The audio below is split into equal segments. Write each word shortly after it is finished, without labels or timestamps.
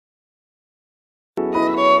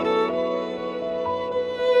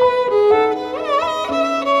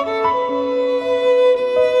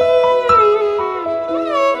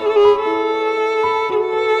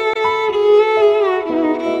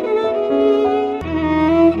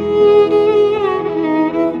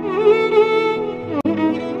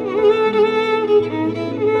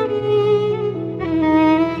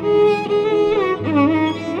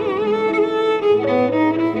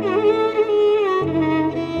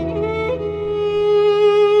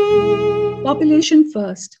Population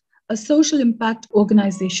First, a social impact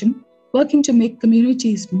organization working to make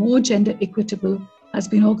communities more gender equitable, has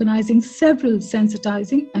been organizing several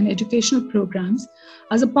sensitizing and educational programs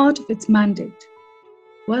as a part of its mandate.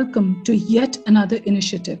 Welcome to yet another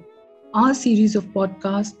initiative, our series of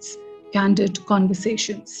podcasts, Candid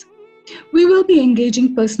Conversations. We will be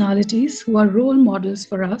engaging personalities who are role models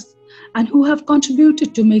for us and who have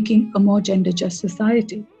contributed to making a more gender-just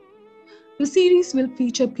society. The series will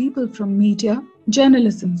feature people from media,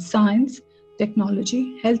 journalism, science,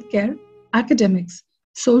 technology, healthcare, academics,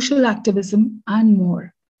 social activism, and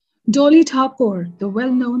more. Dolly Thakore, the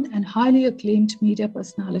well-known and highly acclaimed media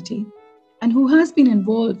personality, and who has been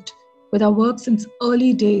involved with our work since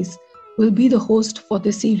early days, will be the host for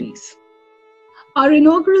the series. Our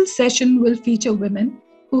inaugural session will feature women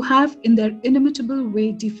who have in their inimitable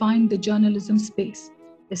way defined the journalism space,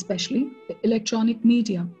 especially the electronic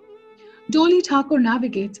media. Dolly Thakore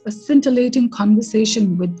navigates a scintillating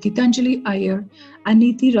conversation with Geetanjali Aiyar and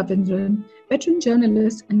Neeti Ravindran, veteran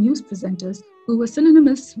journalists and news presenters who were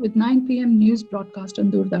synonymous with 9 p.m. news broadcast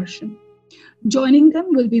on Doordarshan. Joining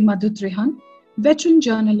them will be Madhu Trehan, veteran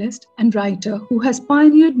journalist and writer who has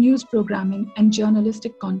pioneered news programming and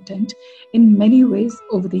journalistic content in many ways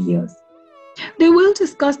over the years. They will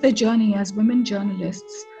discuss their journey as women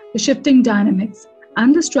journalists, the shifting dynamics,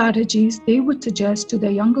 and the strategies they would suggest to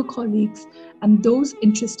their younger colleagues and those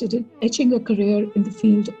interested in etching a career in the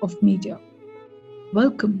field of media.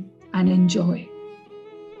 Welcome and enjoy.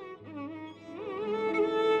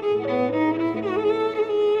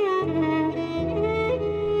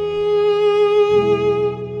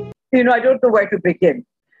 I don't know where to begin.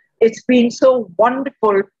 It's been so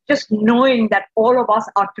wonderful just knowing that all of us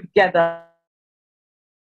are together.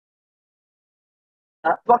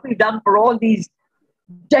 What we've done for all these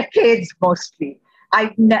decades mostly.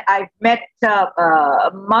 I've met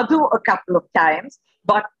Madhu a couple of times,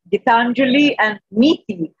 but Geetanjali and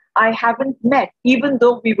Neeti I haven't met, even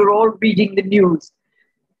though we were all reading the news.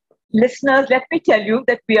 Listeners, let me tell you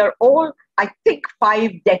that we are all, I think,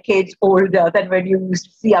 5 decades older than when you used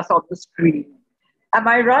to see us on the screen. Am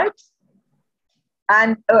I right?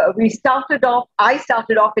 And I started off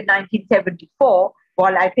in 1974,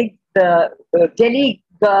 while I think the Delhi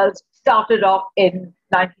girls started off in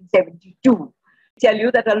 1972. I tell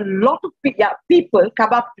you that a lot of people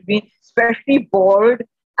come up to me, especially bald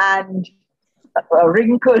and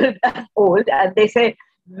wrinkled and old, and they say,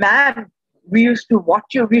 "Ma'am, we used to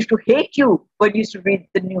watch you, we used to hate you when you used to read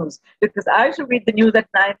the news." Because I used to read the news at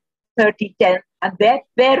 9:30, 10, and their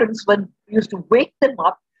parents used to wake them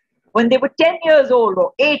up when they were 10 years old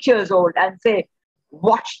or 8 years old and say,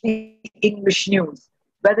 "Watch the English news."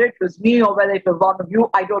 Whether it was me or whether it was one of you,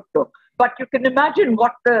 I don't know. But you can imagine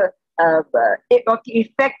what the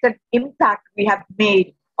effect and impact we have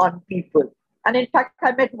made on people. And in fact,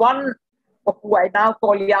 I met one who I now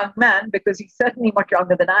call young man, because he's certainly much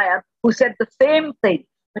younger than I am, who said the same thing,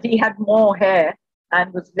 but he had more hair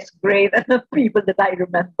and was less grey than the people that I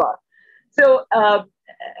remember. So,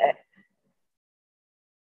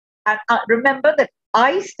 and remember that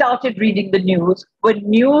I started reading the news when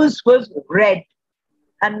news was read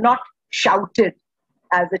and not shouted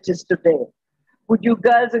as it is today. Would you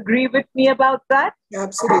girls agree with me about that?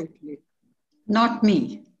 Absolutely. Not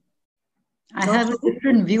me. I have a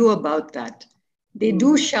different view about that. They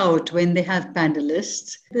do shout when they have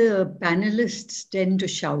panelists. The panelists tend to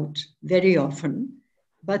shout very often,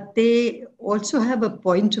 but they also have a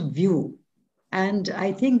point of view. And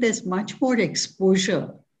I think there's much more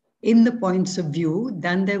exposure in the points of view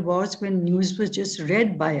than there was when news was just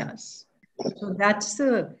read by us. So that's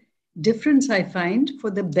the difference I find, for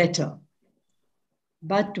the better.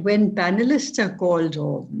 But when panelists are called,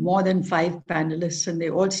 or more than 5 panelists, and they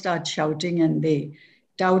all start shouting and they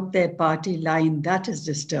tout their party line, that is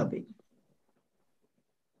disturbing.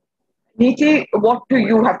 Neeti, what do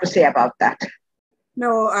you have to say about that?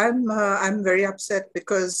 No, I'm very upset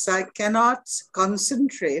because I cannot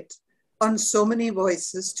concentrate on so many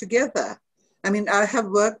voices together. I mean, I have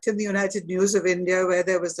worked in the United News of India, where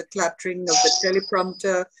there was the clattering of the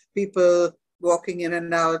teleprompter, people walking in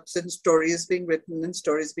and out, and stories being written and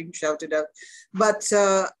stories being shouted out. But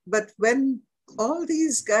when all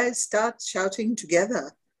these guys start shouting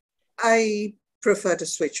together, I prefer to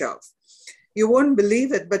switch off. You won't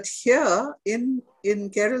believe it, but here in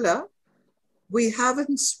Kerala, we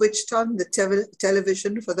haven't switched on the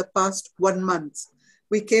television for the past 1 month.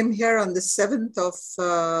 We came here on the 7th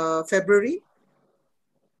of February,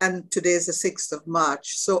 and today is the 6th of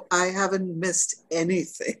March. So I haven't missed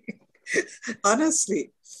anything,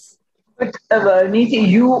 honestly. But Neeti,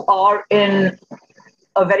 you are in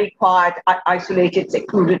a very quiet, isolated,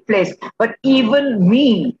 secluded place. But even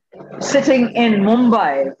me, sitting in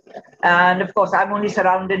Mumbai, and of course, I'm only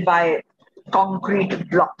surrounded by concrete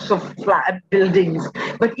blocks of flat buildings.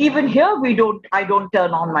 But even here, I don't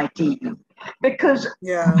turn on my TV because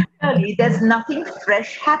really there's nothing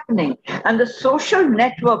fresh happening. And the social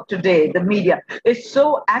network today, the media, is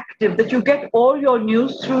so active that you get all your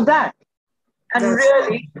news through that. And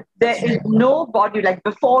really, there is nobody like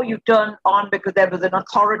before you turn on because there was an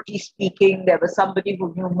authority speaking, there was somebody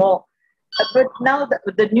who knew more. But now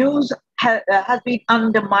the news has been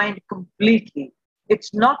undermined completely.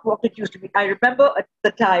 It's not what it used to be. I remember at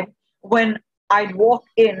the time when I'd walk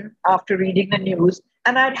in after reading the news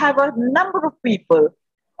and I'd have a number of people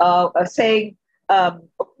saying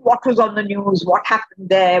what was on the news, what happened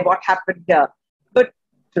there, what happened here. But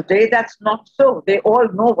today that's not so. They all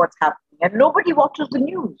know what's happening and nobody watches the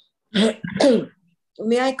news.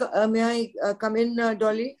 May I come in,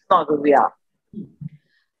 Dolly? Yeah.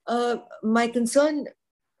 My concern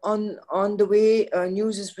on the way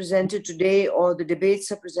news is presented today or the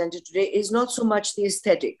debates are presented today is not so much the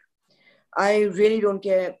aesthetic. I really don't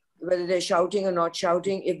care whether they're shouting or not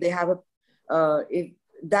shouting. If they have if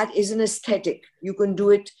that is an aesthetic, you can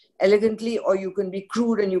do it elegantly or you can be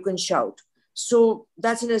crude and you can shout. So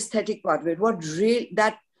that's an aesthetic part of it.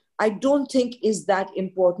 That I don't think is that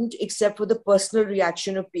important, except for the personal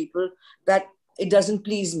reaction of people that it doesn't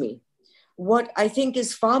please me. What I think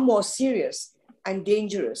is far more serious and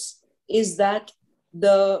dangerous is that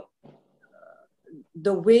the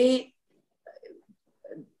way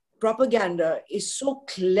propaganda is so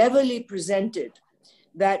cleverly presented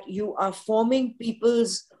that you are forming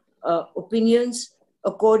people's opinions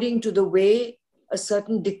according to the way a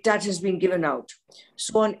certain diktat has been given out.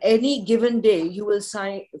 So on any given day, you will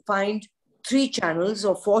find 3 channels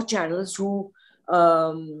or 4 channels who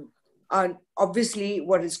are obviously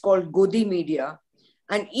what is called Godi media.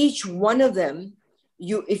 And each one of them,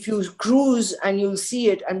 if you cruise and you'll see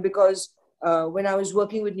it, and because when I was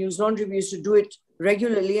working with Newslaundry, we used to do it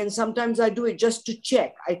regularly, and sometimes I do it just to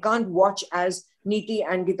check. I can't watch, as Neeti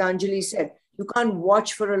and Geetanjali said, you can't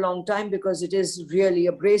watch for a long time because it is really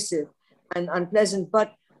abrasive and unpleasant,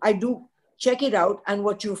 but I do check it out. And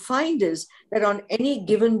what you find is that on any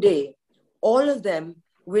given day, all of them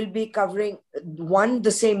will be covering 1,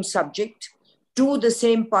 the same subject, 2, the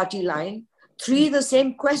same party line, 3, the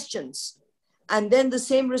same questions, and then the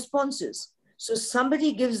same responses. So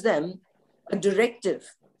somebody gives them a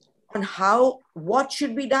directive on what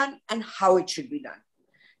should be done and how it should be done.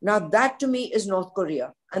 Now that to me is North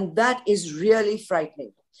Korea, and that is really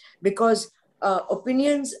frightening because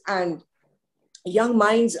opinions and young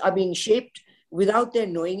minds are being shaped without their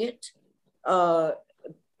knowing it.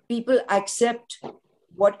 People accept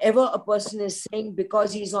whatever a person is saying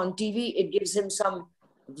because he's on TV. It gives him some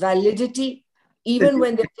validity, even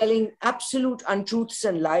when they're telling absolute untruths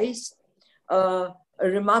and lies. A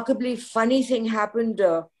remarkably funny thing happened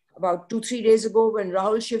about 2-3 days ago when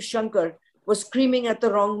Rahul Shiv Shankar was screaming at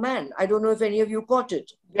the wrong man. I don't know if any of you caught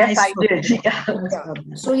it. Yes, I did. Yeah.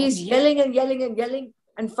 So he's yelling and yelling and yelling.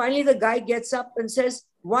 And finally the guy gets up and says,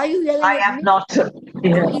 why are you yelling at me? I am not.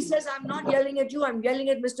 Yeah. He says, I'm not yelling at you. I'm yelling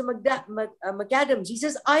at Mr. McAdams. He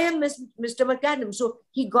says, I am Mr. McAdams. So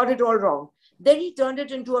he got it all wrong. Then he turned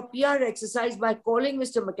it into a PR exercise by calling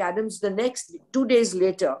Mr. McAdams the next 2 days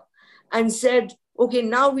later and said, okay,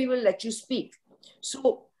 now we will let you speak.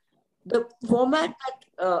 So the format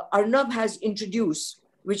that Arnab has introduced,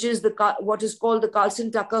 which is what is called the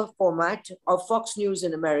Carlson Tucker format of Fox News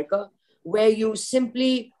in America, where you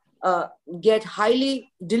simply get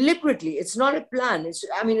highly deliberately, it's not a plan,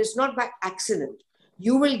 it's not by accident.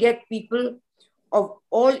 You will get people of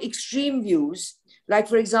all extreme views. Like,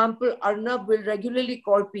 for example, Arnab will regularly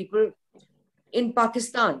call people in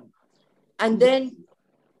Pakistan and then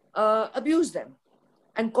abuse them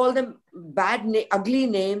and call them ugly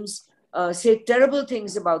names, say terrible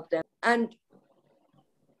things about them. And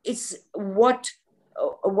it's what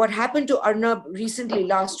happened to Arnab recently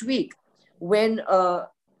last week when an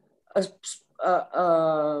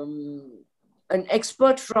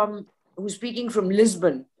expert who's speaking from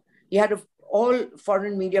Lisbon, he had all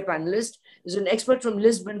foreign media panelists, is an expert from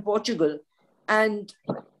Lisbon, Portugal, and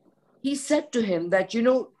he said to him that,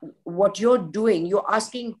 what you're doing, you're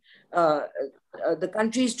asking the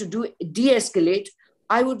countries to de-escalate.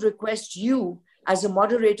 I would request you as a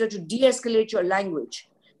moderator to de-escalate your language,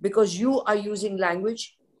 because you are using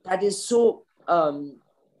language that is so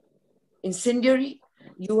incendiary.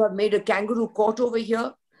 You have made a kangaroo court over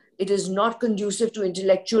here. It is not conducive to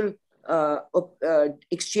intellectual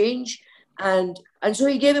exchange. And so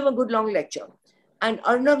he gave him a good long lecture. And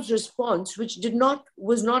Arnab's response, which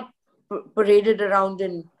was not paraded around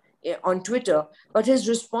on Twitter, but his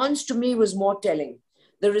response to me was more telling.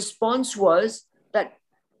 The response was that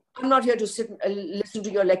I'm not here to sit and listen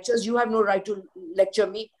to your lectures. You have no right to lecture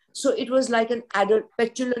me. So it was like an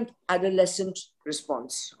petulant adolescent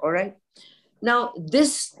response. All right. Now,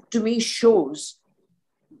 this to me shows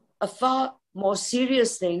a far more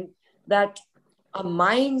serious thing, that our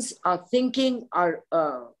minds, our thinking, our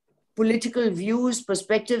political views,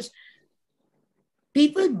 perspectives,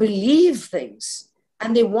 people believe things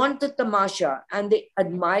and they want the tamasha and they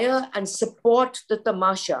admire and support the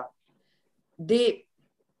tamasha. They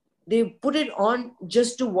put it on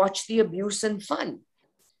just to watch the abuse and fun.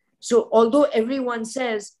 So although everyone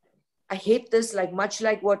says, I hate this, much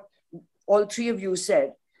like what all three of you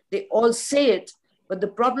said, they all say it, but the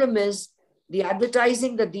problem is the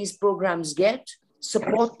advertising that these programs get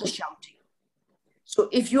support the shouting. So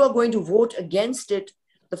if you are going to vote against it,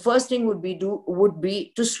 the first thing would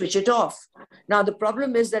be to switch it off. Now, the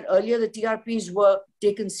problem is that earlier the TRPs were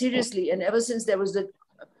taken seriously, and ever since there was the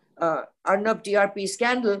Arnab TRP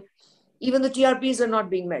scandal, even the TRPs are not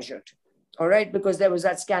being measured, all right, because there was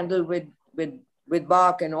that scandal with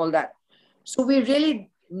Bach and all that. So we really,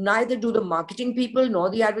 neither do the marketing people nor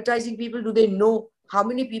the advertising people, do they know how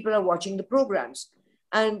many people are watching the programs.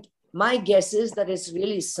 And my guess is that it's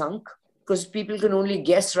really sunk, because people can only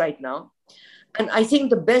guess right now. And I think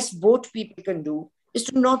the best vote people can do is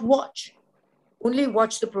to not watch. Only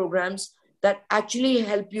watch the programs that actually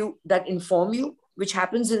help you, that inform you, which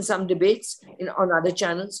happens in some debates on other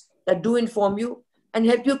channels, that do inform you and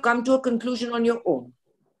help you come to a conclusion on your own.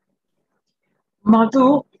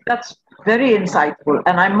 Madhu, that's very insightful.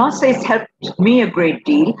 And I must say it's helped me a great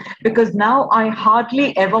deal, because now I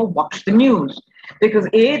hardly ever watch the news. Because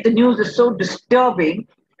A, the news is so disturbing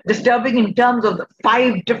in terms of the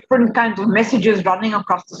 5 different kinds of messages running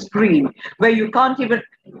across the screen, where you can't even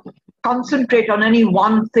concentrate on any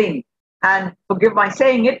one thing. And forgive my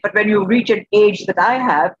saying it, but when you reach an age that I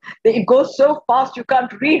have, it goes so fast you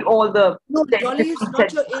can't read all the... No, Dolly, it's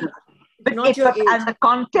not your age. And the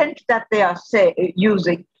content that they are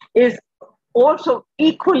using is also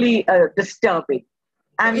equally disturbing.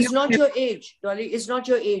 And it's not your age, Dolly. It's not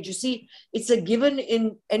your age. You see, it's a given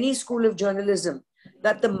in any school of journalism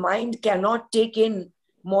that the mind cannot take in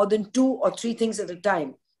more than 2 or 3 things at a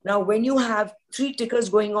time. Now, when you have 3 tickers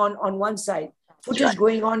going on one side, footage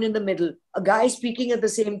going on in the middle, a guy speaking at the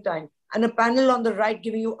same time, and a panel on the right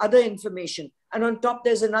giving you other information, and on top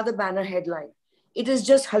there's another banner headline. It is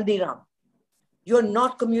just Haldiram. You're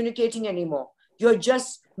not communicating anymore. You're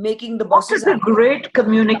just making the bosses... What are the great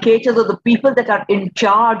communicators or the people that are in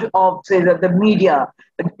charge of, say, the media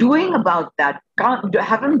doing about that?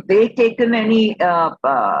 Haven't they taken any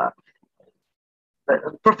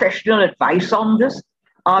professional advice on this?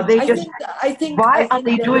 Are they why are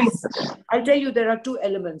they doing this? I'll tell you, there are 2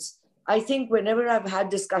 elements. I think whenever I've had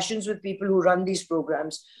discussions with people who run these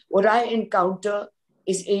programs, what I encounter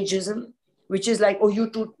is ageism, which is like, oh, you're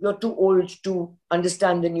too old to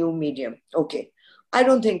understand the new medium. Okay. I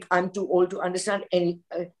don't think I'm too old to understand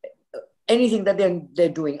anything that they're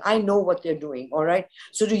doing. I know what they're doing, all right?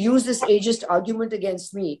 So to use this ageist argument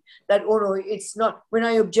against me, that, oh no, it's not, when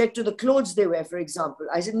I object to the clothes they wear, for example,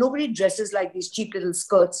 I said, nobody dresses like these cheap little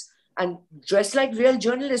skirts and dress like real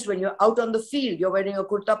journalists. When you're out on the field, you're wearing a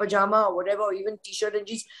kurta pajama or whatever, or even t-shirt and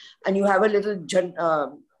jeans, and you have a little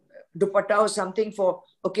dupatta or something for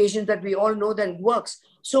occasions that we all know that it works.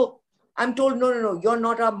 So I'm told, no, you're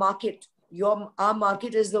not our market. Our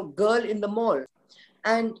market is the girl in the mall.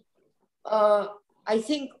 And I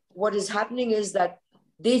think what is happening is that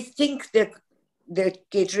they think they're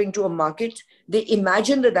catering to a market. They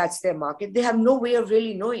imagine that that's their market. They have no way of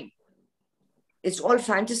really knowing. It's all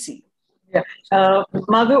fantasy. Yeah.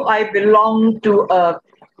 Madhu, I belong to a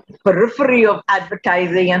periphery of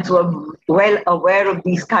advertising, and so I'm well aware of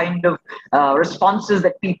these kind of responses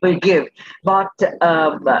that people give. But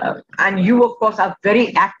and you, of course, are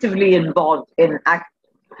very actively involved in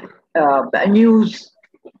news-based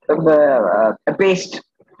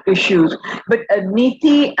issues. But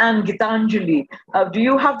Neeti and Geetanjali, do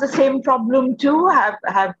you have the same problem too?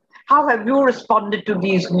 How have you responded to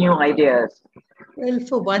these new ideas? Well,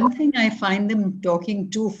 for one thing, I find them talking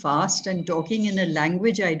too fast and talking in a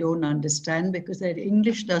language I don't understand, because their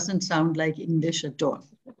English doesn't sound like English at all.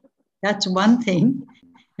 That's one thing.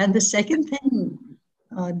 And the second thing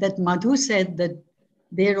that Madhu said, that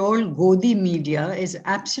they're all Godi media, is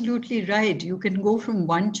absolutely right. You can go from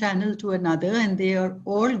one channel to another and they are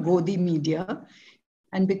all Godi media.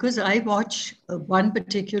 And because I watch one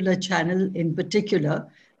particular channel in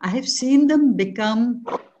particular, I have seen them become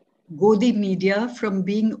Godi media from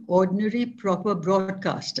being ordinary, proper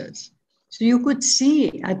broadcasters. So you could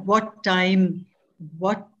see at what time,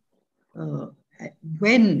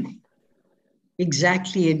 when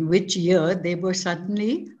exactly, in which year they were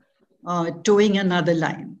suddenly towing another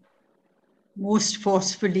line, most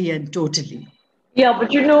forcefully and totally. Yeah,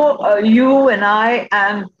 but you and I,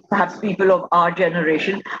 and perhaps people of our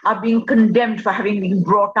generation, are being condemned for having been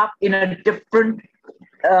brought up in a different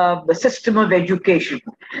system of education.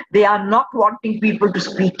 They are not wanting people to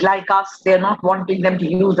speak like us. They're not wanting them to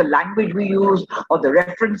use the language we use or the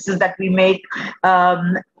references that we make.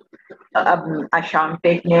 I shan't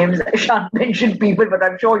take names, I shan't mention people, but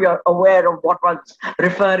I'm sure you're aware of what I was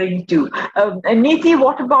referring to. And Neeti,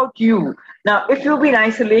 what about you? Now, if you've been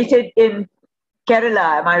isolated in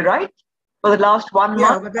Kerala, am I right? For the last 1 month?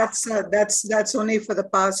 Yeah, but that's only for the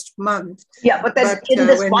past month. Yeah, but then in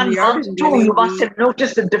this when 1 month too, Delhi, you must have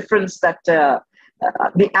noticed the difference that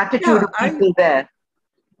the attitude of people there.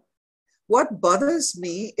 What bothers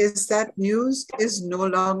me is that news is no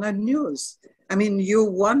longer news. I mean, you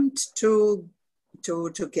want to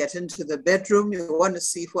get into the bedroom, you want to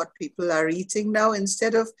see what people are eating now,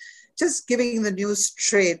 instead of just giving the news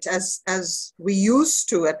straight as we used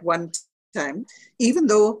to at one time, even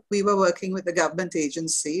though we were working with the government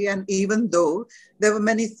agency and even though there were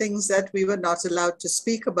many things that we were not allowed to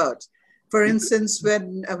speak about. For instance,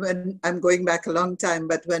 when I'm going back a long time,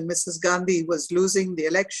 but when Mrs. Gandhi was losing the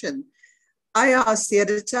election, I asked the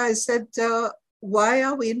editor, I said, why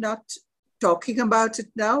are we not talking about it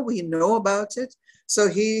now? We know about it. So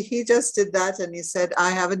he just did that and he said,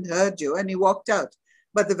 I haven't heard you, and he walked out.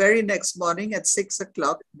 But the very next morning at 6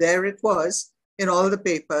 o'clock, there it was in all the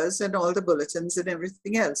papers and all the bulletins and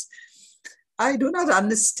everything else. I do not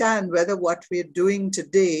understand whether what we're doing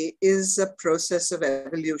today is a process of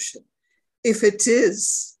evolution. If it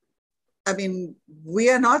is, I mean, we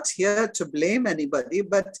are not here to blame anybody,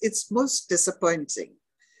 but it's most disappointing.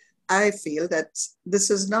 I feel that this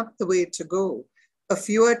is not the way to go. A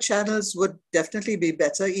fewer channels would definitely be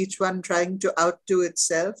better, each one trying to outdo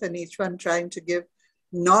itself and each one trying to give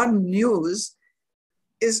non-news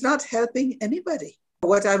is not helping anybody.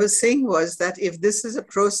 What I was saying was that if this is a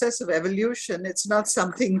process of evolution, it's not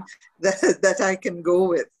something that I can go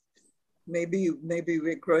with. Maybe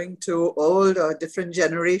we're growing too old or a different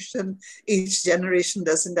generation. Each generation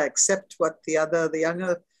doesn't accept what the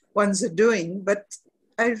younger ones are doing, but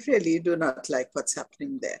I really do not like what's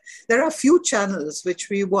happening there. There are a few channels which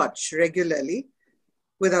we watch regularly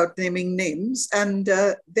without naming names, and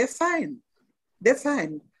they're fine. They're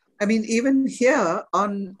fine. I mean, even here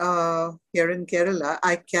in Kerala,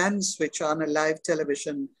 I can switch on a live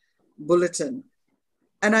television bulletin.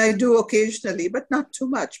 And I do occasionally, but not too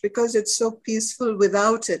much, because it's so peaceful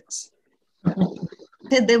without it.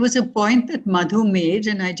 There was a point that Madhu made,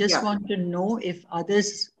 and I just want to know if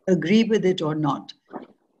others agree with it or not.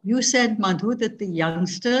 You said, Madhu, that the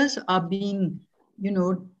youngsters are being,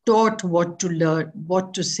 taught what to learn,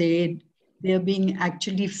 what to say. They're being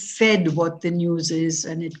actually fed what the news is,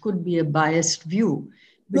 and it could be a biased view.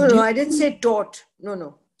 But no, I didn't say taught.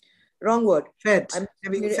 No. Wrong word. Fed. I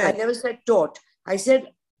never said taught. I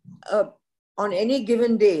said on any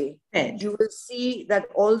given day, you will see that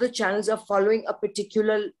all the channels are following a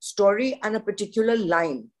particular story and a particular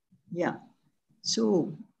line. Yeah.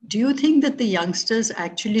 So do you think that the youngsters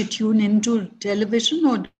actually tune into television,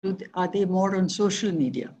 or are they more on social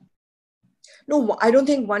media? No, I don't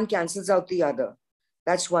think one cancels out the other.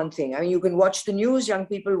 That's one thing. I mean, you can watch the news, young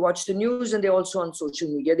people watch the news, and they're also on social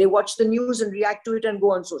media. They watch the news and react to it and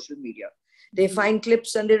go on social media. They find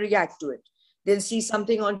clips and they react to it. They'll see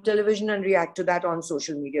something on television and react to that on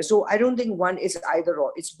social media. So I don't think one is either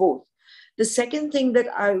or, it's both. The second thing that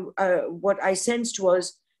what I sensed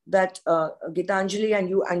was that Geetanjali and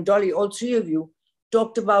you and Dolly, all three of you,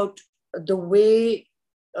 talked about the way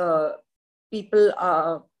people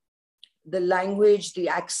are, the language, the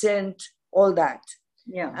accent, all that.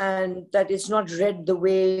 Yeah. And that it's not read the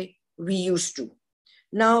way we used to.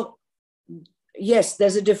 Now, yes,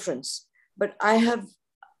 there's a difference, but I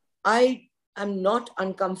am not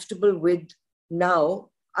uncomfortable with now.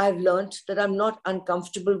 I've learned that I'm not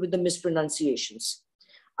uncomfortable with the mispronunciations.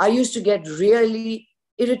 I used to get really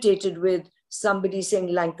irritated with somebody saying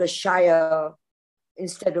Lancashire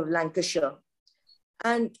instead of Lancashire.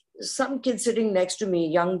 And some kid sitting next to me,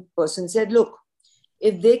 young person, said, look,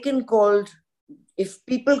 if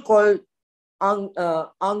people call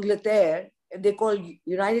Angleterre, if they call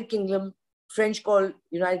United Kingdom, French call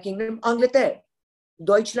United Kingdom Angleterre.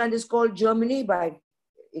 Deutschland is called Germany by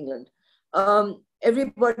England.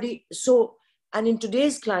 Everybody, so, and in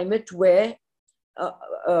today's climate where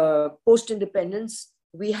post-independence,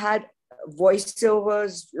 we had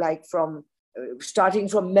voiceovers like from starting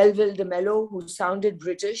from Melville de Mello, who sounded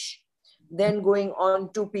British, then going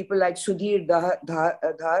on to people like Sudhir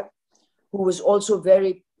Dhar, who was also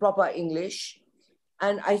very proper English.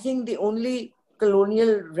 And I think the only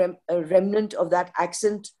colonial remnant of that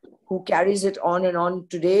accent who carries it on and on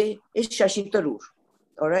today is Shashi Tharoor.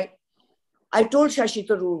 All right. I told Shashi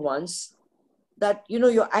Tharoor once that, you know,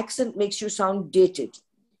 your accent makes you sound dated.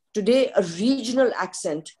 Today, a regional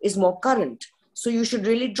accent is more current. So you should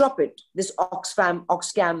really drop it, this Oxfam.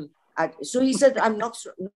 So he said, I'm not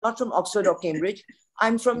from Oxford or Cambridge.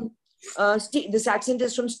 I'm from, this accent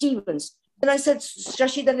is from Stevens. And I said,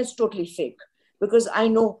 Shashi, then it's totally fake. Because I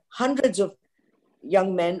know hundreds of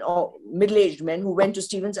young men or middle-aged men who went to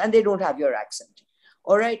Stevens and they don't have your accent.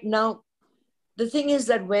 All right. Now, the thing is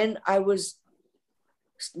that when I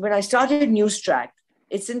started Newstrack,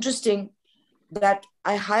 it's interesting that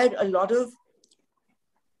I hired a lot of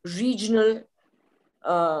regional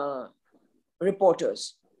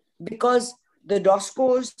reporters, because the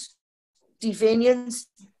Doscos, Stephanians,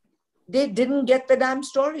 they didn't get the damn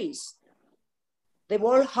stories. They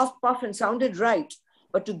were all huff puff and sounded right.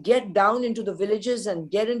 But to get down into the villages and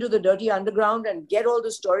get into the dirty underground and get all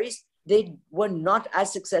the stories, they were not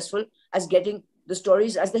as successful as getting the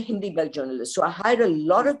stories as the Hindi belt journalists. So I hired a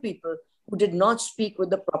lot of people who did not speak with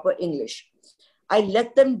the proper English. I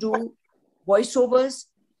let them do voiceovers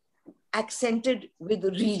accented with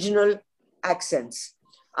regional accents.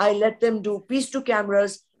 I let them do piece to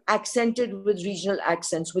cameras accented with regional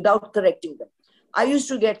accents without correcting them. I used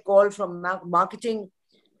to get called from marketing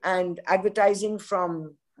and advertising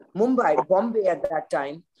from Bombay at that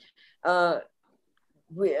time.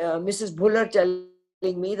 Mrs. Bhuller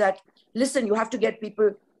telling me that, listen, you have to get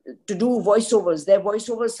people to do voiceovers. Their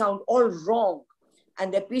voiceovers sound all wrong.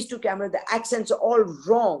 And their piece to camera, the accents are all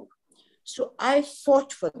wrong. So I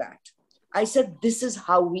fought for that. I said, this is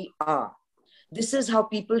how we are. This is how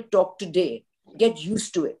people talk today. Get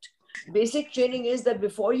used to it. Basic training is that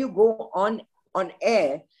before you go on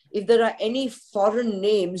air, if there are any foreign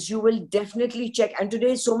names, you will definitely check. And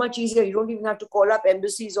today is so much easier. You don't even have to call up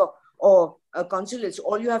embassies or consulates.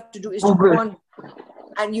 All you have to do is to go on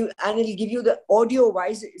and it'll give you the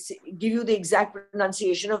audio-wise, give you the exact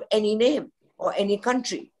pronunciation of any name or any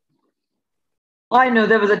country. I know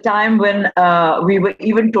there was a time when we were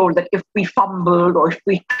even told that if we fumbled or if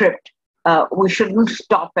we tripped, we shouldn't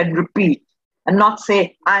stop and repeat and not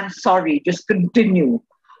say, I'm sorry, just continue.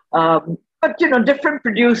 But, you know, different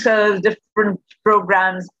producers, different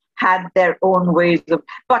programs had their own ways of,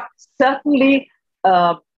 but certainly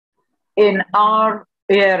in our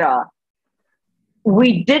era,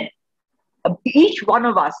 we did, each one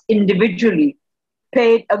of us individually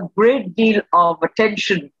paid a great deal of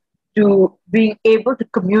attention to being able to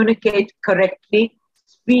communicate correctly,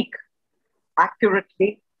 speak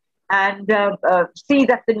accurately, and see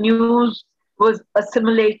that the news was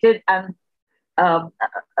assimilated and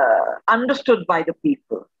understood by the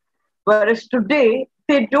people. Whereas today,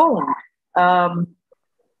 they don't. And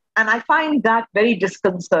I find that very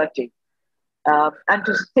disconcerting. And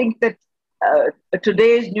to think that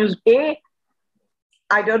today's news,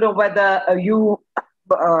 I don't know whether you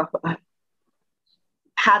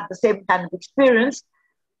had the same kind of experience.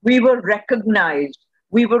 We were recognized,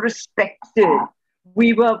 we were respected,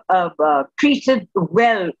 we were treated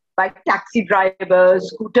well by taxi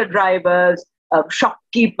drivers, scooter drivers,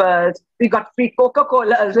 shopkeepers. We got free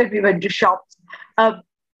Coca-Colas when we went to shops.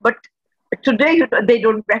 But today,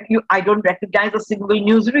 I don't recognize a single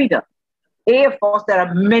newsreader. Of course, there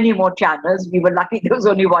are many more channels. We were lucky there was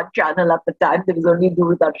only one channel at the time. There was only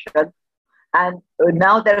Doordarshan. And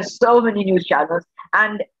now there are so many news channels.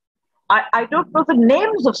 And I don't know the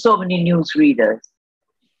names of so many newsreaders.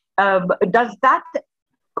 Does that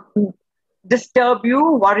disturb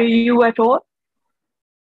you, worry you at all?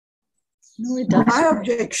 No, it doesn't. My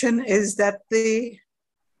objection is that they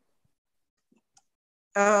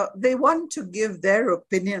want to give their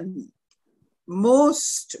opinion.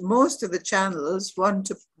 Most of the channels want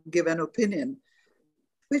to give an opinion,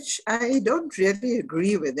 which I don't really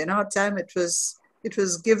agree with. In our time, it was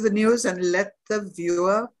give the news and let the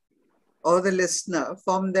viewer or the listener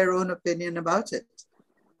form their own opinion about it.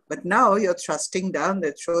 But now you're thrusting down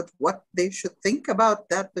their throat what they should think about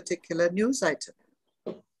that particular news item.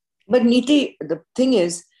 But Neeti, the thing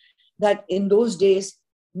is that in those days,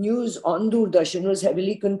 news on Doordarshan was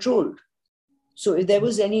heavily controlled. So if there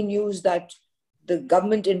was any news that the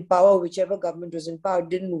government in power, whichever government was in power,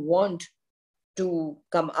 didn't want to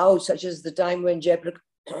come out, such as the time when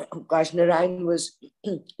Jayaprakash Narayan was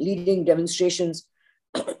leading demonstrations,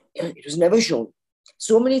 it was never shown.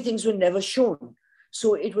 So many things were never shown.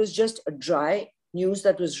 So it was just a dry news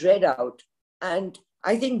that was read out. And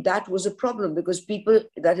I think that was a problem because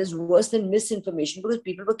that is worse than misinformation because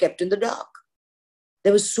people were kept in the dark.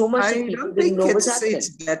 There was so much that people didn't know was happening. It's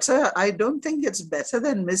better. I don't think it's better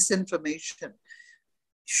than misinformation.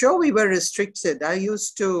 Sure, we were restricted. I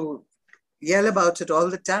used to yell about it all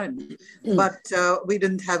the time, but we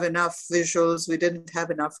didn't have enough visuals. We didn't have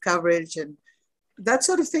enough coverage, and that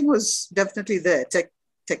sort of thing was definitely there.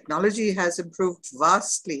 Technology has improved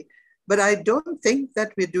vastly, but I don't think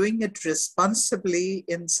that we're doing it responsibly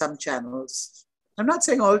in some channels. I'm not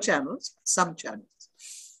saying all channels, some channels.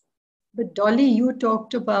 But Dolly, you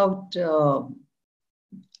talked about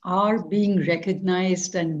our being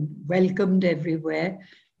recognized and welcomed everywhere,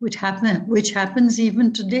 which happens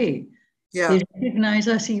even today. Yeah. They recognize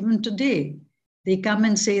us even today. They come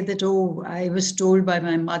and say that, oh, I was told by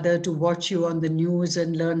my mother to watch you on the news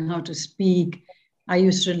and learn how to speak. I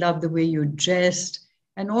used to love the way you dressed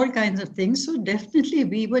and all kinds of things. So definitely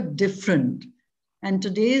we were different. And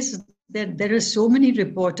there are so many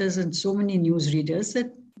reporters and so many newsreaders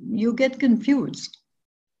that you get confused.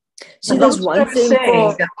 See, there's one thing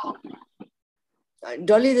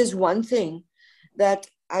Dolly, there's one thing that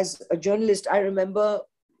as a journalist, I remember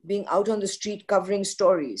being out on the street covering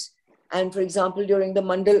stories. And for example, during the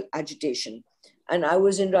Mandal agitation, and I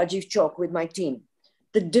was in Rajiv Chowk with my team.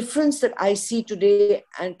 The difference that I see today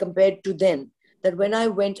and compared to then, that when I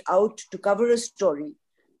went out to cover a story,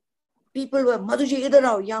 people were, Madhu ji, idhar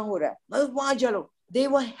aao, yahan ho raha hai. Madhu, wahan jalo. They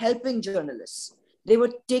were helping journalists. They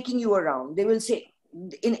were taking you around. They will say,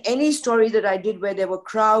 in any story that I did where there were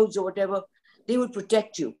crowds or whatever, they would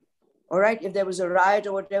protect you. All right. If there was a riot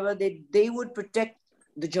or whatever, they would protect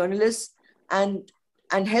the journalists and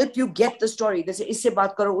help you get the story. They say, isse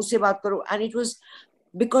baat karo, usse baat karo. And it was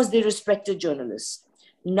because they respected journalists.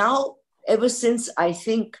 Now, ever since I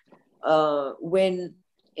think when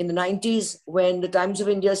in the 90s, when the Times of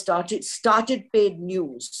India started paid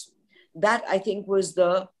news, that I think was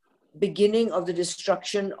the beginning of the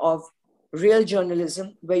destruction of real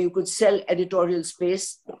journalism, where you could sell editorial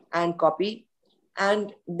space and copy.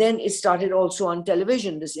 And then it started also on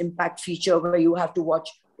television, this impact feature where you have to watch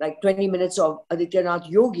like 20 minutes of Adityanath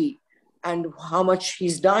Yogi and how much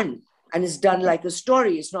he's done. And it's done like a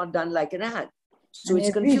story. It's not done like an ad. So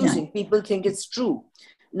it's confusing. People think it's true.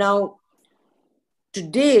 Now,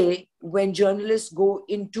 today, when journalists go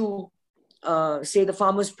into, say, the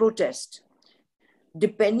farmers' protest,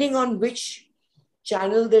 depending on which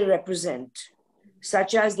channel they represent,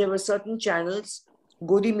 such as there were certain channels,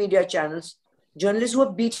 Godi media channels, journalists were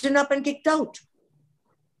beaten up and kicked out.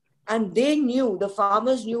 And they knew, the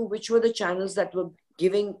farmers knew which were the channels that were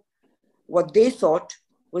giving what they thought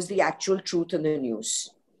was the actual truth in the news.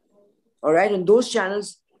 All right. And those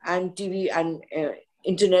channels and TV and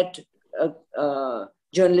internet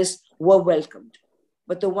journalists were welcomed.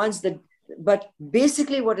 But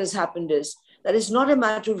basically what has happened is that it's not a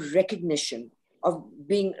matter of recognition, of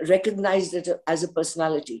being recognized as a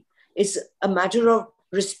personality. It's a matter of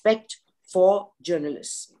respect for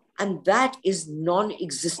journalists. And that is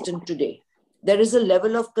non-existent today. There is a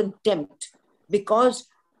level of contempt because,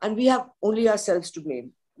 and we have only ourselves to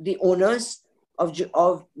blame, the owners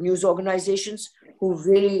of news organizations who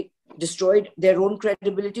really destroyed their own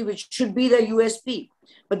credibility, which should be their USP.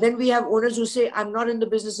 But then we have owners who say, I'm not in the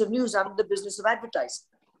business of news, I'm in the business of advertising.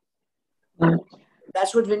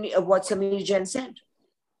 That's what Samir Jain said.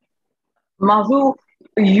 Madhu,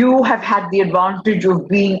 you have had the advantage of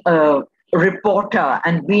being a reporter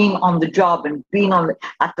and being on the job and being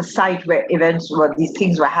at the site where these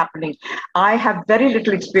things were happening. I have very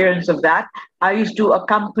little experience of that. I used to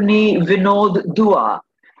accompany Vinod Dua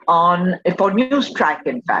for Newstrack,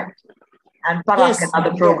 in fact, and Parak,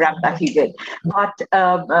 another program that he did. But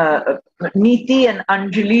Neeti and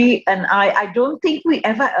Anjali and I don't think we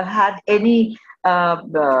ever had any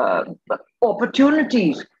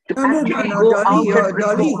opportunities. No,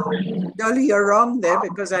 Dolly, you're wrong there,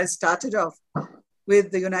 because I started off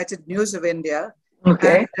with the United News of India.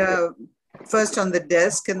 Okay. And, first on the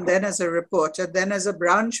desk, and then as a reporter, then as a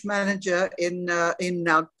branch manager in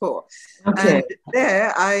Nagpur. Okay. And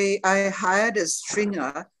there I hired a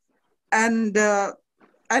stringer. And I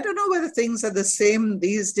don't know whether things are the same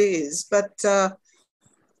these days, but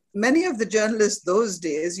many of the journalists those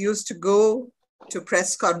days used to go to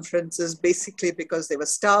press conferences basically because they were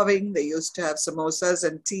starving. They used to have samosas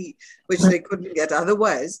and tea, which they couldn't get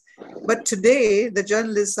otherwise. But today, the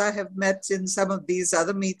journalists I have met in some of these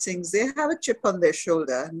other meetings, they have a chip on their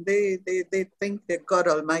shoulder and they think they're God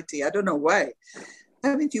Almighty. I don't know why.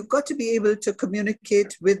 I mean, you've got to be able to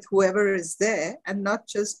communicate with whoever is there and not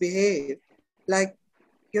just behave like,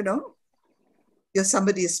 you're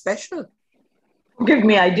somebody special. Forgive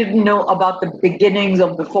me, I didn't know about the beginnings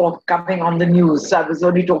of before coming on the news. So I was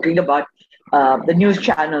only talking about the news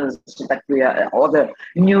channels that we are, or the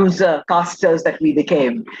news casters that we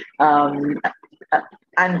became.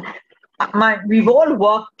 And we've all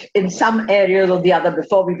worked in some areas or the other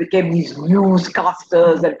before we became these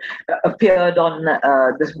newscasters and appeared on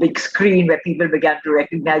this big screen where people began to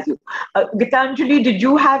recognize you. Geetanjali, did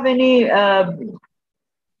you have any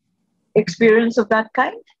experience of that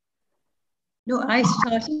kind? No, I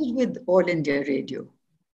started with All India Radio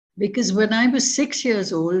because when I was 6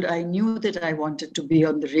 years old, I knew that I wanted to be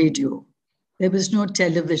on the radio. There was no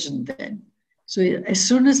television then. So as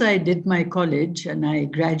soon as I did my college and I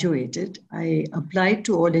graduated, I applied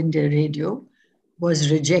to All India Radio,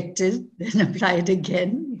 was rejected, then applied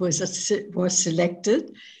again, was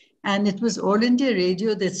selected. And it was All India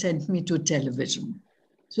Radio that sent me to television.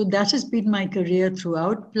 So that has been my career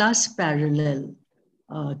throughout, plus parallel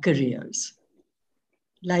careers,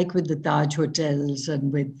 like with the Taj Hotels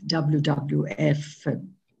and with WWF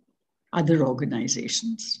and other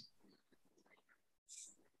organizations.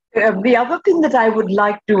 The other thing that I would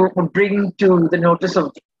like to bring to the notice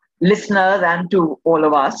of listeners and to all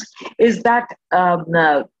of us is that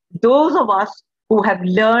those of us who have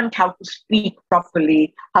learned how to speak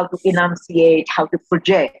properly, how to enunciate, how to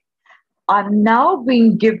project, are now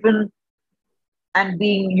being given and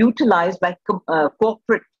being utilized by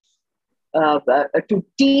corporate to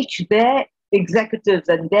teach their executives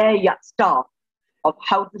and their staff of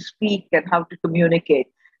how to speak and how to communicate.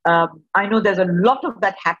 I know there's a lot of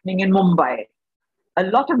that happening in Mumbai. A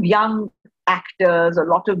lot of young actors, a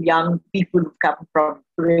lot of young people who've come from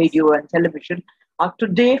radio and television are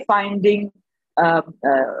today finding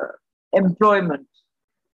employment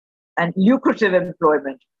and lucrative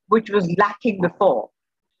employment, which was lacking before.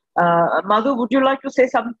 Madhu, would you like to say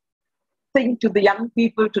something to the young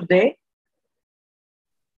people today?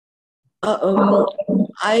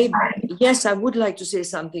 Yes, I would like to say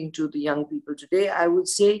something to the young people today. I would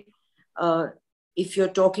say, if you're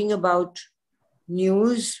talking about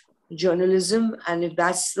news, journalism, and if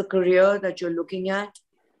that's the career that you're looking at,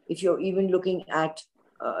 if you're even looking at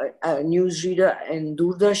a newsreader in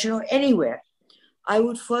Doordarshan or anywhere, I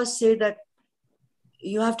would first say that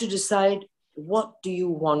you have to decide, what do you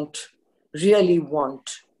really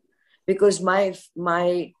want? Because my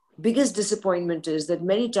biggest disappointment is that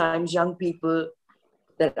many times young people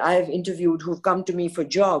that I've interviewed who've come to me for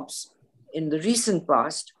jobs in the recent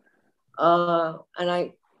past, and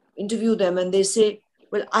I interview them and they say,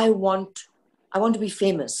 well, I want to be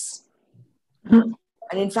famous. And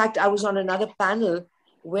in fact, I was on another panel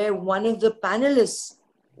where one of the panelists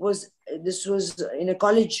this was in a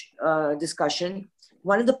college discussion,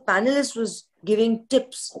 one of the panelists was giving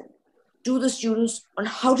tips to the students on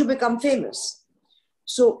how to become famous.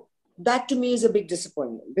 So that to me is a big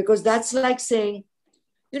disappointment, because that's like saying,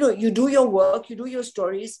 you do your work, you do your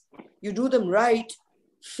stories, you do them right.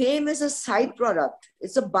 Fame is a side product.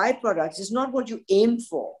 It's a byproduct. It's not what you aim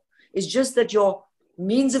for. It's just that your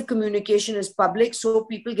means of communication is public, so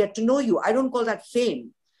people get to know you. I don't call that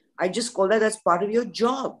fame. I just call that as part of your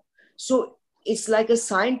job. So it's like a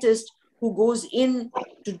scientist who goes in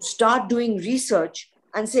to start doing research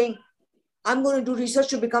and saying, I'm going to do research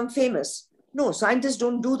to become famous. No, scientists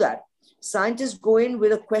don't do that. Scientists go in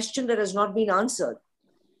with a question that has not been answered,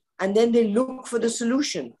 and then they look for the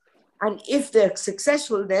solution. And if they're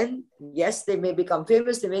successful, then yes, they may become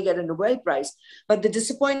famous, they may get a Nobel Prize. But the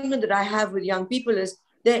disappointment that I have with young people is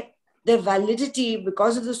their validity,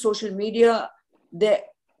 because of the social media, their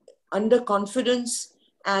underconfidence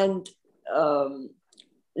and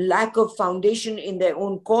lack of foundation in their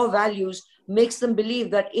own core values makes them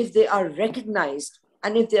believe that if they are recognized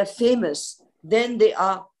and if they're famous, then they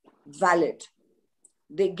are valid.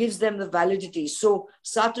 It gives them the validity. So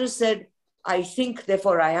Sartre said, I think,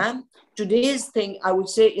 therefore I am. Today's thing, I would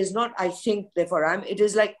say, is not I think, therefore I am. It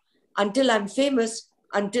is like, until I'm famous,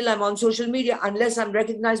 until I'm on social media, unless I'm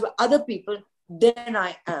recognized by other people, then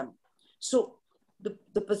I am. So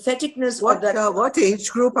the patheticness of that. What age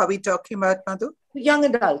group are we talking about, Madhu? Young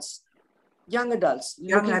adults.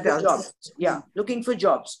 Looking for jobs. Yeah, looking for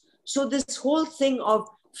jobs. So this whole thing of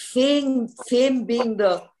fame being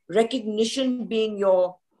the recognition, being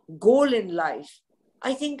your goal in life,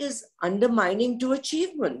 I think is undermining to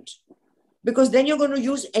achievement, because then you're going to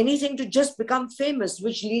use anything to just become famous,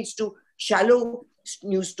 which leads to shallow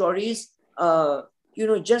news stories,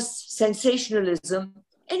 just sensationalism,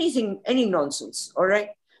 anything, any nonsense. All right.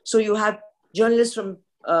 So you have journalists from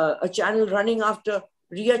a channel running after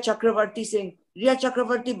Riya Chakravarti saying, Riya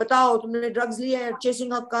Chakravarti, batao, tumne drugs liye hai,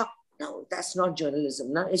 chasing her car. No, that's not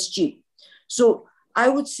journalism. No? It's cheap. So I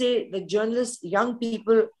would say the journalists, young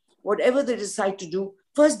people, whatever they decide to do,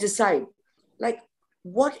 first decide, like,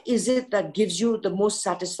 what is it that gives you the most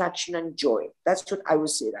satisfaction and joy? That's what I would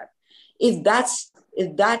say that. If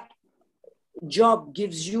that job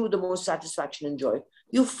gives you the most satisfaction and joy,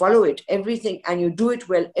 you follow it, everything, and you do it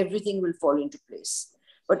well, everything will fall into place.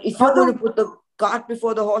 But if you're going to put the cart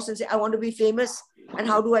before the horse and say, I want to be famous, and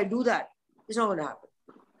how do I do that? It's not going to happen.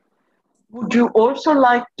 Would you also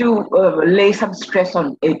like to lay some stress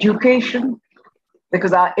on education?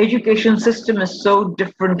 Because our education system is so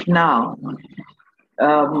different now.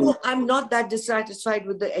 No, I'm not that dissatisfied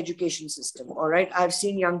with the education system. All right. I've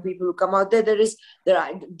seen young people who come out there.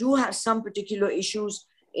 I do have some particular issues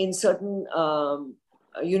in certain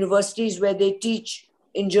universities where they teach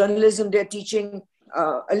in journalism, they're teaching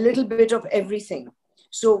a little bit of everything.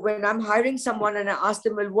 So when I'm hiring someone and I ask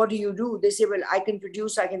them, well, what do you do? They say, well, I can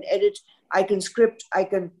produce, I can edit, I can script, I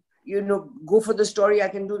can, go for the story, I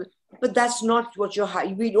can do that. But that's not what you're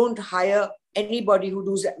hiring. We don't hire anybody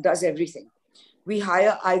who does everything. We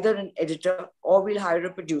hire either an editor, or we'll hire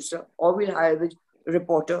a producer, or we'll hire the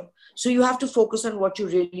reporter. So you have to focus on what you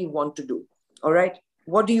really want to do. All right.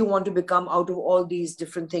 What do you want to become out of all these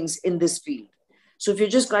different things in this field? So if you're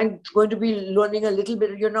just going to be learning a little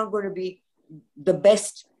bit, you're not going to be the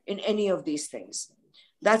best in any of these things.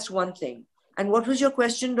 That's one thing. And what was your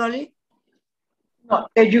question, Dolly? No,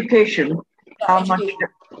 education. How much?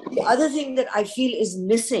 The other thing that I feel is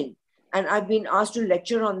missing, and I've been asked to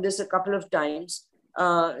lecture on this a couple of times,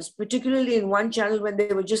 particularly in one channel when they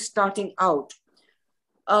were just starting out.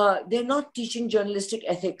 They're not teaching journalistic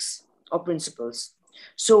ethics or principles.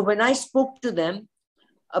 So when I spoke to them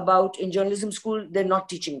about in journalism school, they're not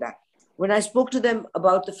teaching that. When I spoke to them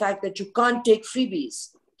about the fact that you can't take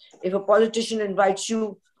freebies, if a politician invites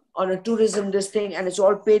you on a tourism this thing and it's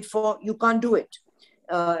all paid for, you can't do it.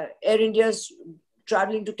 Air India's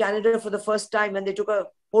traveling to Canada for the first time and they took a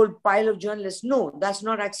whole pile of journalists. No, that's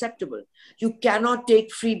not acceptable. You cannot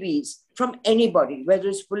take freebies from anybody, whether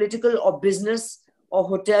it's political or business or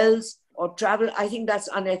hotels or travel. I think that's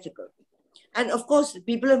unethical. And of course,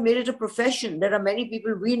 people have made it a profession. There are many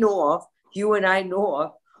people we know of, you and I know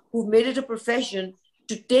of, who've made it a profession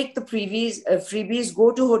to take the freebies,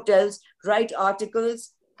 go to hotels, write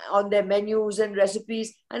articles on their menus and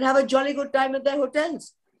recipes, and have a jolly good time at their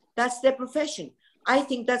hotels. That's their profession. I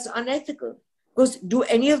think that's unethical. Because do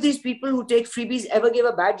any of these people who take freebies ever give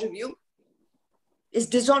a bad review? It's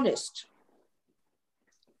dishonest.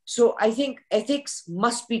 So I think ethics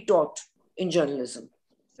must be taught in journalism.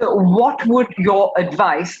 So what would your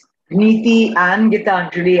advice, Neeti and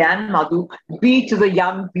Geetanjali and Madhu, be to the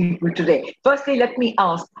young people today? Firstly, let me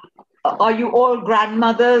ask, are you all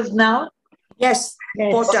grandmothers now? Yes.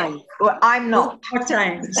 4 times. Well, I'm not. 4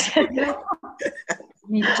 times.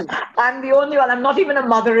 Me too. I'm the only one. I'm not even a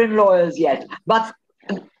mother-in-law as yet. But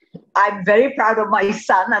I'm very proud of my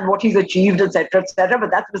son and what he's achieved, etc., etc.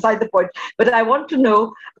 But that's beside the point. But I want to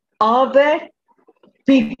know, are there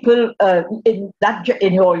people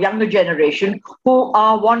in your younger generation who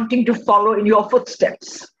are wanting to follow in your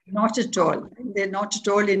footsteps? Not at all. They're not at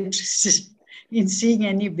all interested in seeing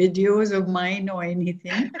any videos of mine or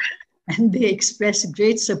anything. And they express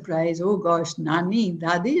great surprise. Oh gosh, Nani,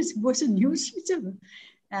 Dadi was a news reader.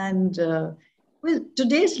 And well,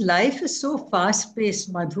 today's life is so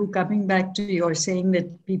fast-paced, Madhu, coming back to your saying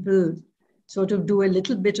that people sort of do a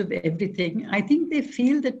little bit of everything. I think they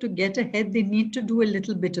feel that to get ahead, they need to do a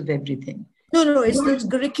little bit of everything. No, it's the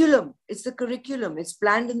curriculum. It's the curriculum. It's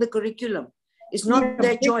planned in the curriculum. It's not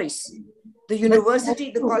their choice. The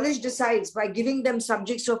university, the college decides by giving them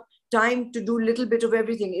subjects of time to do a little bit of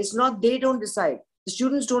everything. It's not, they don't decide. The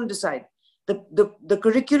students don't decide. The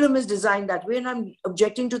curriculum is designed that way, and I'm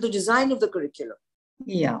objecting to the design of the curriculum.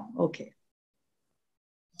 Yeah, okay.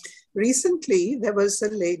 Recently, there was a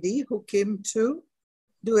lady who came to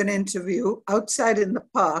do an interview outside in the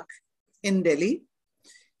park in Delhi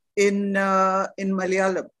in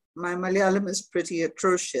Malayalam. My Malayalam is pretty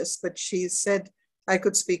atrocious, but she said I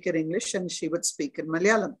could speak in English and she would speak in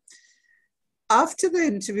Malayalam. After the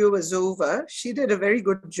interview was over, she did a very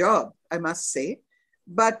good job, I must say,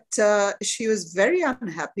 but she was very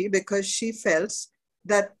unhappy because she felt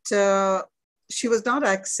that she was not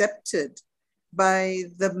accepted by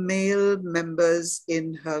the male members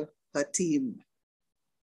in her team.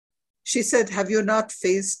 She said, have you not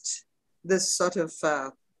faced this sort of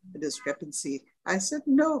discrepancy? I said,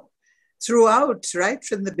 no. Throughout, right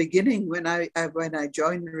from the beginning, when I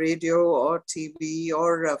joined radio or TV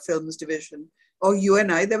or films division or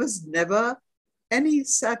UNI, there was never any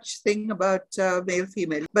such thing about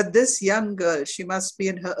male-female. But this young girl, she must be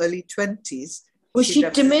in her early 20s, Was she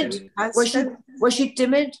timid? Was she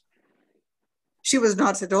timid? She was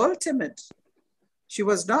not at all timid. She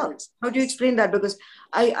was not. How do you explain that? Because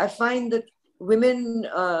I find that women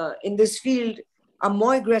in this field are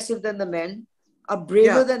more aggressive than the men, are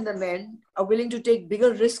braver than the men, are willing to take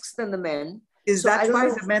bigger risks than the men. Is that why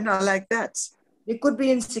the men are like that? They could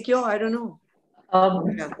be insecure. I don't know.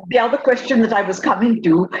 The other question that I was coming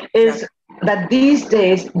to is that these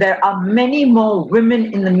days there are many more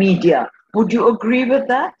women in the media. Would you agree with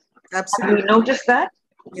that? Absolutely. Have you noticed that?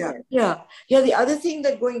 Yeah. The other thing,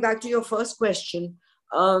 that going back to your first question,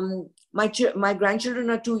 my grandchildren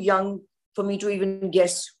are too young for me to even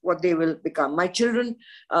guess what they will become. My children,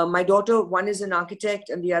 my daughter, one is an architect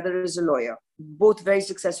and the other is a lawyer, both very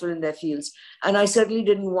successful in their fields. And I certainly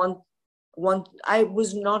didn't I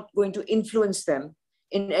was not going to influence them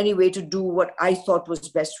in any way to do what I thought was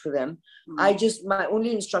best for them. My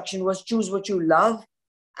only instruction was choose what you love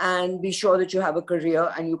and be sure that you have a career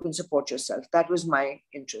and you can support yourself. That was my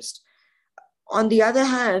interest. On the other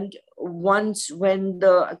hand, once when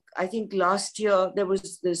I think last year, there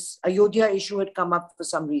was this Ayodhya issue had come up for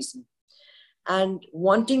some reason. And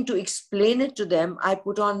wanting to explain it to them, I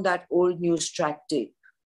put on that old Newstrack tape.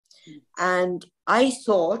 And I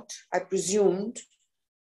presumed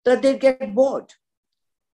that they'd get bored.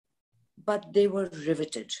 But they were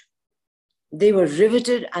riveted. They were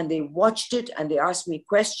riveted and they watched it and they asked me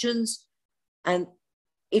questions. And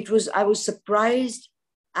I was surprised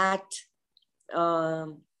at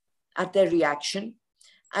their reaction.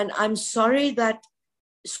 And I'm sorry that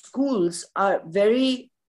schools are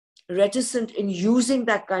very reticent in using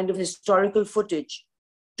that kind of historical footage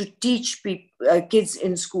to teach kids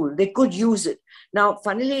in school. They could use it. Now,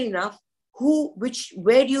 funnily enough,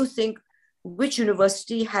 where do you think, which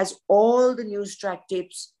university has all the Newstrack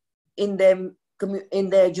tapes in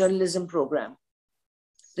their journalism program?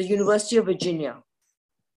 The University of Virginia.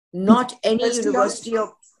 Not any University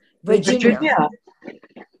of Virginia.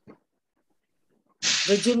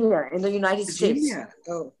 Virginia in the United States.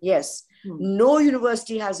 Oh. Yes. No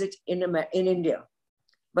university has it in India,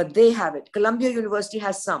 but they have it. Columbia University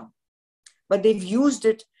has some, but they've used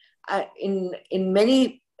it in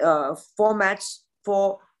many formats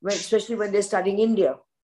especially when they're studying India.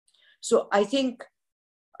 So I think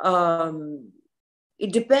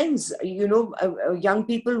it depends. Young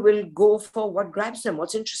people will go for what grabs them,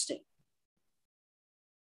 what's interesting.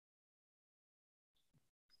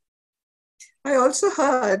 I also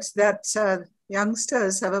heard that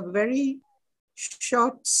youngsters have a very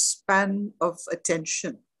short span of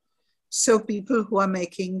attention. So people who are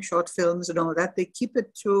making short films and all that, they keep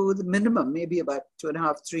it to the minimum, maybe about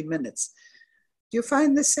 2.5, 3 minutes. Do you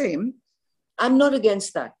find the same? I'm not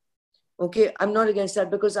against that. Okay, I'm not against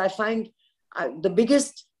that because I find the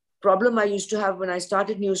biggest problem I used to have when I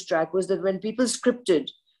started Newstrack was that when people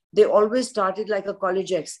scripted, they always started like a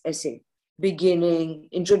college essay. Beginning,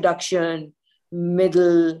 introduction,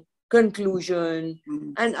 middle, conclusion.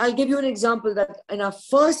 And I'll give you an example that in our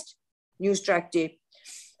first Newstrack tape,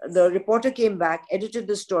 the reporter came back, edited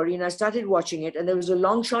the story, and I started watching it, and there was a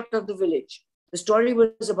long shot of the village. The story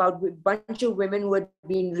was about a bunch of women who had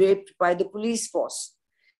been raped by the police force.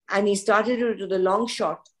 And he started it with a long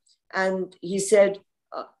shot, and he said,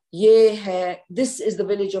 this is the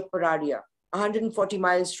village of Paradia, 140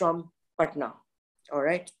 miles from Patna, all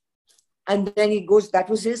right? And then he goes, that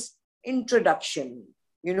was his introduction,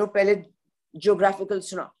 geographical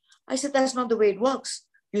scenario. I said, that's not the way it works.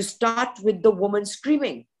 You start with the woman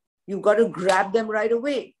screaming. You've got to grab them right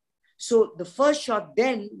away. So the first shot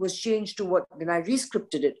then was changed to then I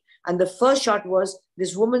re-scripted it. And the first shot was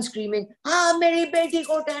this woman screaming, Meri beti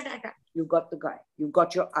ko da da da. You got the guy, you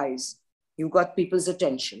got your eyes, you got people's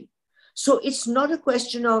attention. So it's not a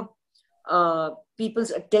question of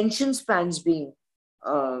people's attention spans being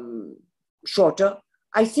shorter.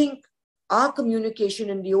 I think our communication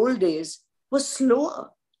in the old days was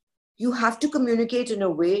slower. You have to communicate in a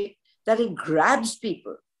way that it grabs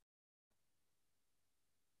people.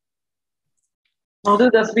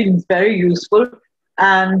 Madhu, that's been very useful.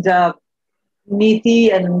 And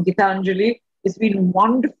Neeti and Geetanjali, it's been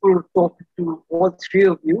wonderful talking to all three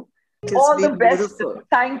of you. All the best. Beautiful.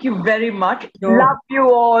 Thank you very much. Sure. Love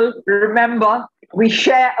you all. Remember, we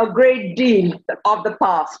share a great deal of the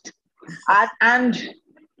past and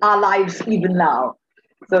our lives even now.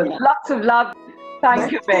 So lots of love.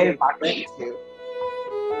 Thank you very much. Thank you.